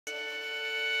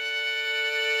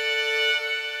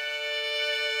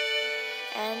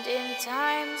And in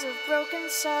times of broken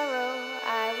sorrow,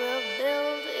 I will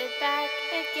build it back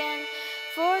again.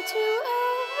 For to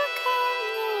overcome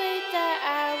the weight that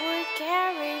I would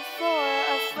carry for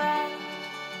a friend.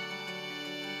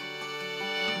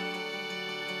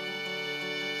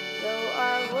 Though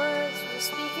our words will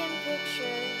speak in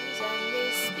pictures, and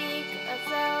they speak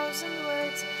 1,000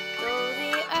 words, though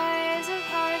the eyes have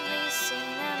hardly seen,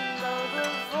 and though the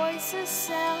voice is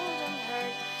seldom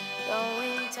heard, though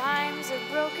in times of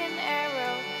broken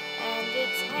arrow, and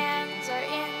its hands are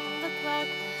in the pluck,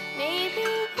 maybe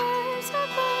words are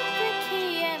but the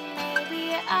key, and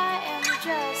maybe I am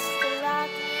just the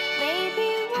lock. Maybe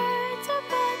words are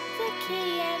but the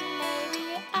key, and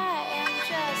maybe I am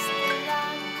just the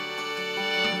lock.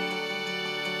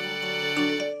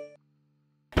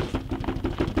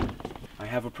 I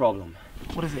have a problem.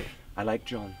 What is it? I like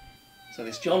John. So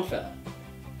this John fella,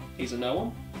 he's a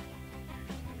no-one?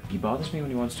 He bothers me when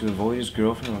he wants to avoid his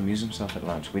girlfriend or amuse himself at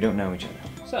lunch. We don't know each other.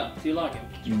 So, do you like him?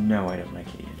 You know I don't like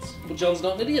idiots. Well, John's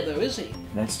not an idiot though, is he?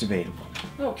 That's debatable.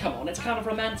 Oh, come on, it's kind of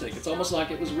romantic. It's almost like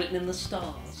it was written in the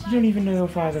stars. You don't even know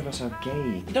if either of us are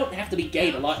gay. You don't have to be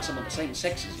gay to like someone the same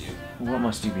sex as you. What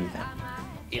must you be then?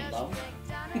 In love.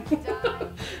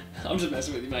 I'm just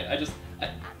messing with you, mate.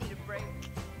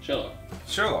 Sherlock.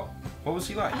 Sherlock? What was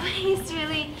he like? Oh, he's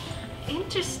really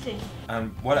interesting.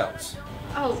 And what else?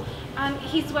 Oh,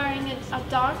 he's wearing a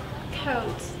dark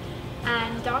coat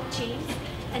and dark jeans,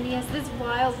 and he has this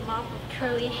wild mop of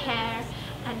curly hair,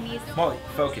 and he's... Molly,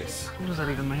 focus. What does that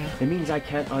even mean? It means I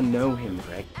can't unknow him,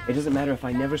 Greg. It doesn't matter if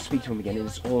I never speak to him again,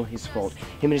 it's all his fault.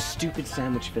 Him and his stupid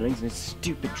sandwich fillings, and his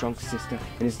stupid drunk sister,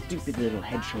 and his stupid little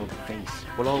head-shoulder face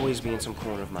will always be in some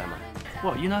corner of my mind.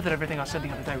 What, you know that everything I said the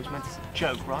other day was meant as a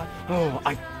joke, right? Oh,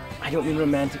 I don't mean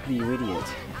romantically, you idiot.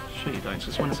 Sure you don't,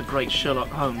 because when has a great Sherlock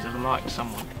Holmes ever liked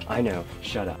someone? I know,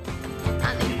 shut up.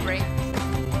 I need a break.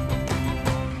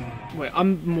 Wait,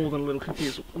 I'm more than a little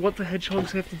confused. What do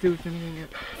hedgehogs have to do with anything yet?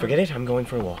 Forget it, I'm going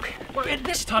for a walk. Well, at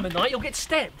this time of night, you'll get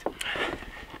stabbed.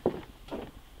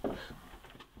 All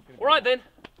right then.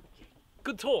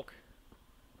 Good talk.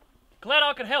 Glad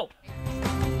I could help.